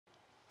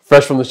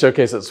Fresh from the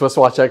showcase at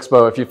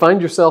SwissWatchExpo, if you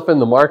find yourself in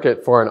the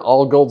market for an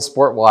all-gold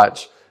sport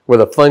watch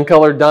with a fun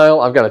colored dial,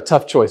 I've got a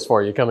tough choice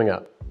for you coming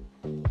up.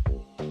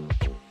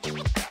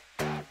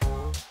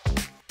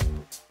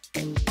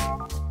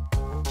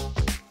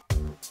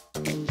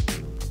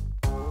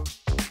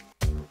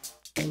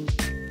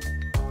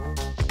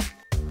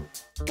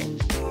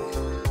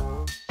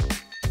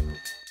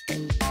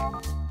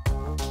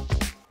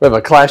 We have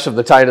a clash of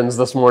the titans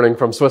this morning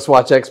from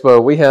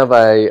SwissWatchExpo. We have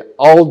a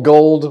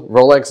all-gold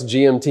Rolex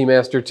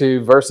GMT-Master II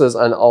versus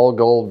an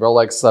all-gold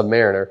Rolex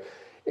Submariner.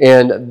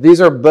 And these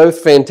are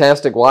both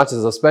fantastic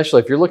watches,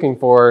 especially if you're looking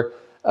for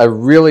a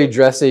really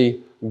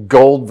dressy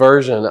gold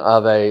version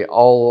of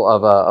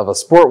a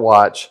sport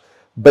watch,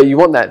 but you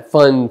want that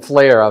fun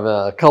flair of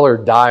a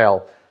colored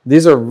dial.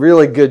 These are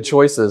really good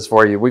choices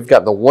for you. We've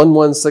got the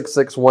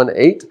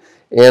 116618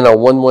 and a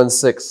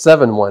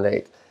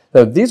 116718.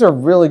 Now, these are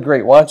really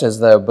great watches,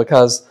 though,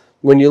 because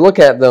when you look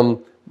at them,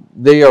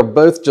 they are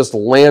both just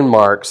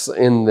landmarks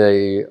in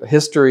the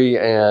history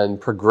and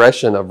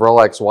progression of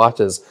Rolex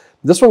watches.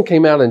 This one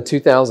came out in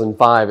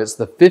 2005. It's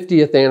the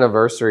 50th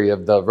anniversary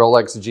of the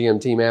Rolex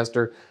GMT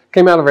Master.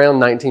 Came out around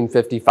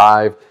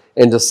 1955.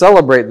 And to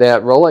celebrate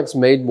that, Rolex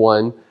made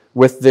one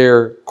with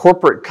their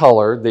corporate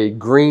color, the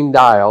green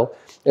dial.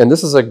 And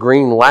this is a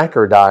green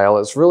lacquer dial.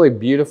 It's really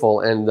beautiful,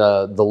 and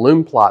the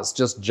lume plots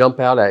just jump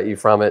out at you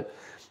from it.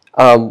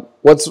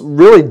 What's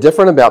really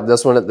different about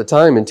this one at the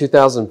time in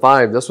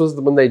 2005, this was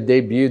when they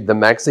debuted the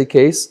maxi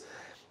case.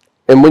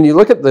 And when you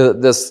look at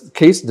this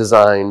case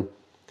design,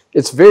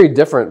 it's very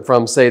different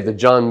from, say, the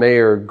John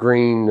Mayer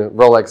green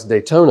Rolex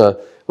Daytona,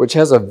 which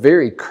has a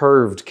very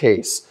curved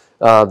case.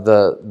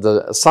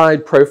 The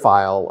side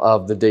profile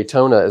of the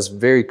Daytona is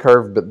very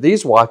curved, but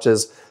these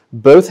watches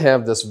both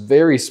have this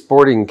very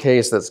sporting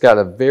case that's got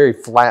a very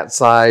flat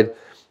side.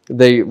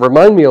 They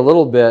remind me a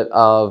little bit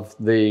of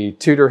the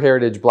Tudor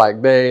Heritage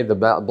Black Bay, the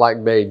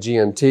Black Bay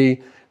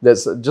GMT,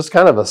 that's just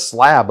kind of a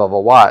slab of a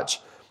watch.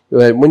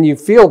 When you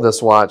feel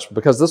this watch,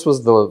 because this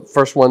was the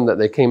first one that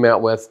they came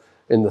out with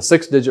in the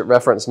 6-digit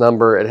reference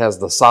number, it has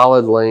the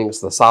solid links,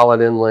 the solid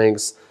end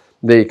links,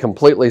 the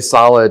completely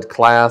solid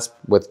clasp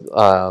with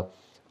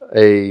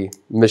a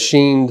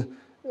machined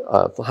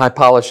high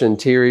polish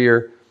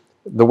interior.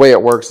 The way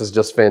it works is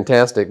just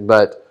fantastic,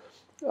 but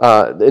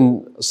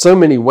in so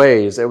many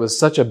ways, it was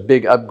such a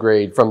big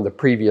upgrade from the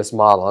previous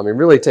model. I mean,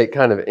 really take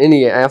kind of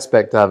any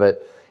aspect of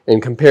it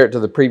and compare it to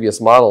the previous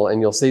model,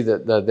 and you'll see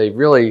that they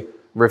really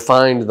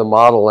refined the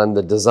model and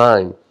the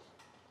design.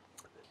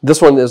 This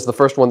one is the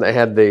first one that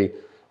had the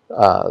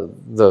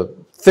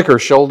thicker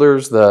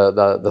shoulders,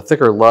 the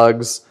thicker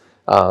lugs.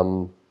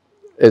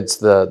 It's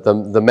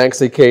the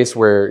maxi case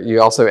where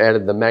you also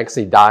added the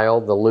maxi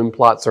dial. The lume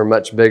plots are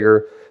much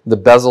bigger. The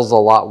bezel's a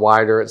lot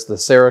wider. It's the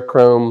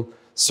Cerachrome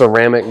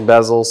ceramic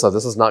bezel, so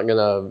this is not going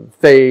to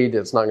fade,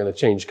 it's not going to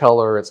change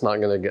color, it's not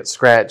going to get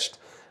scratched,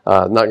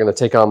 not going to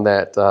take on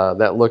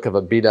that look of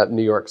a beat up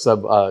New York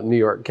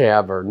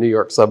cab or New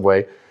York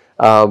subway.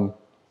 But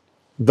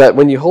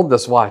when you hold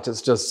this watch,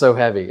 it's just so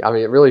heavy. I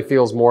mean, it really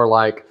feels more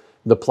like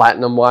the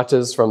platinum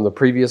watches from the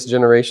previous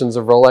generations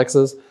of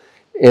Rolexes.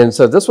 And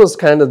so this was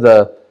kind of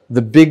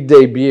the big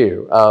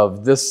debut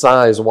of this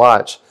size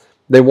watch.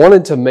 They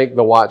wanted to make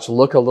the watch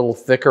look a little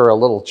thicker, a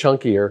little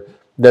chunkier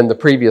than the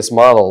previous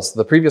models.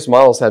 The previous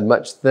models had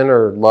much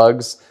thinner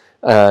lugs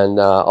and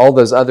all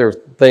those other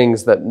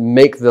things that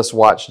make this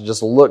watch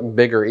just look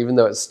bigger, even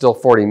though it's still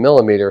 40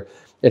 millimeter.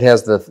 It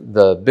has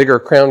the bigger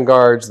crown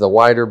guards, the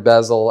wider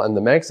bezel, and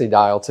the maxi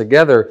dial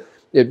together.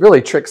 It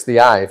really tricks the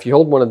eye. If you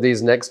hold one of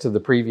these next to the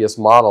previous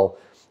model,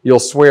 you'll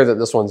swear that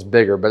this one's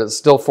bigger, but it's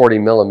still 40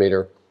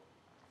 millimeter.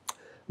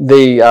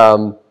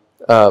 The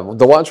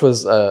watch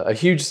was a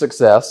huge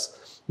success.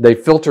 They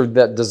filtered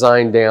that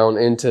design down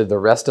into the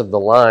rest of the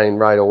line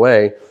right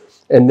away.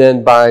 And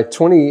then by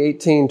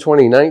 2018,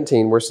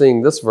 2019, we're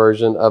seeing this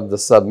version of the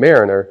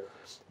Submariner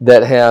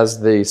that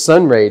has the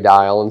sunray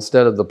dial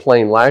instead of the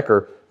plain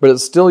lacquer, but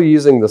it's still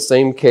using the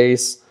same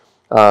case.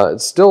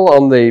 It's still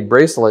on the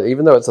bracelet,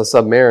 even though it's a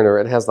Submariner.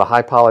 It has the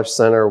high polish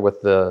center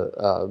with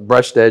the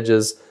brushed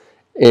edges.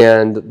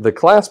 And the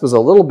clasp is a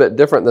little bit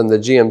different than the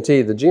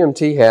GMT. The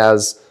GMT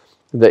has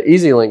the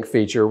Easy Link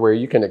feature where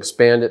you can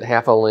expand it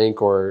half a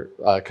link or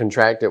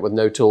contract it with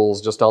no tools,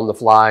 just on the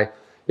fly.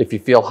 If you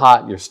feel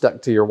hot, you're stuck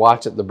to your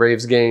watch at the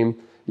Braves game,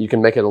 you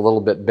can make it a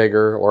little bit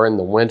bigger, or in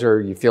the winter,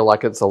 you feel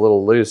like it's a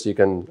little loose, you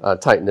can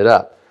tighten it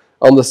up.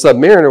 On the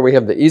Submariner, we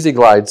have the Easy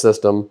Glide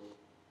system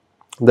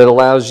that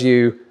allows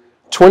you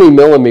 20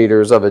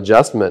 millimeters of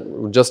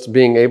adjustment, just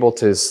being able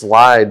to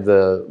slide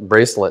the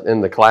bracelet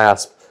in the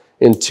clasp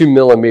in 2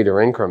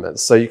 millimeter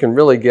increments. So you can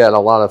really get a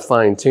lot of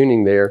fine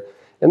tuning there.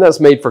 And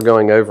that's made for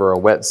going over a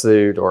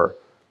wetsuit or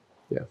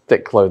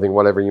thick clothing,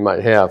 whatever you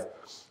might have.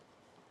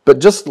 But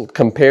just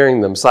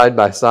comparing them side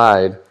by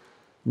side,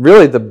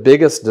 really the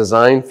biggest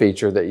design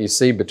feature that you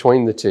see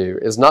between the two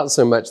is not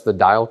so much the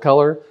dial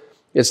color,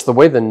 it's the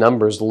way the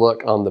numbers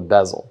look on the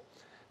bezel.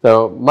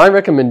 So my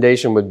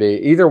recommendation would be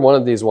either one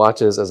of these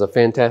watches is a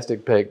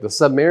fantastic pick. The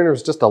Submariner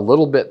is just a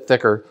little bit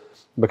thicker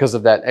because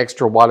of that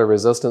extra water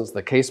resistance.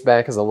 The case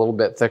back is a little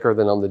bit thicker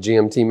than on the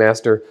GMT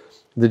Master.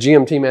 The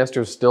GMT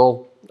Master is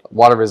still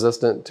water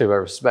resistant to a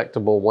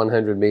respectable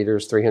 100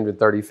 meters,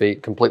 330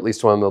 feet, completely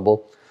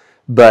swimmable.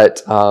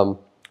 But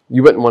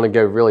you wouldn't want to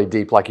go really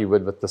deep like you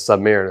would with the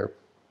Submariner.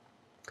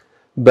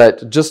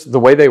 But just the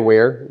way they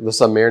wear, the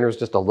Submariner is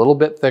just a little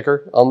bit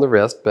thicker on the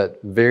wrist, but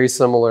very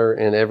similar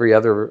in every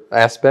other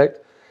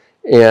aspect.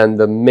 And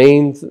the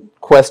main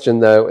question,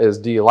 though, is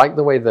do you like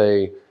the way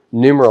the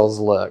numerals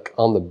look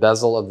on the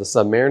bezel of the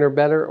Submariner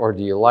better, or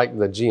do you like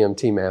the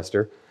GMT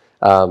Master?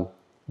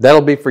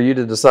 That'll be for you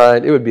to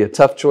decide. It would be a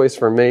tough choice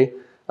for me.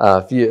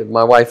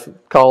 My wife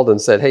called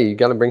and said, hey, you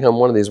got to bring home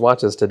one of these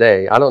watches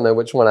today. I don't know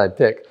which one I'd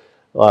pick.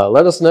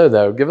 Let us know,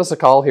 though. Give us a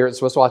call here at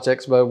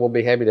SwissWatchExpo. We'll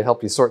be happy to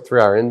help you sort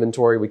through our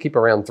inventory. We keep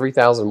around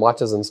 3,000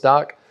 watches in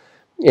stock,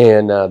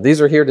 and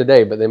these are here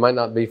today, but they might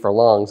not be for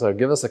long. So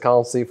give us a call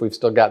and see if we've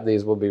still got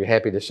these. We'll be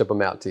happy to ship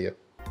them out to you.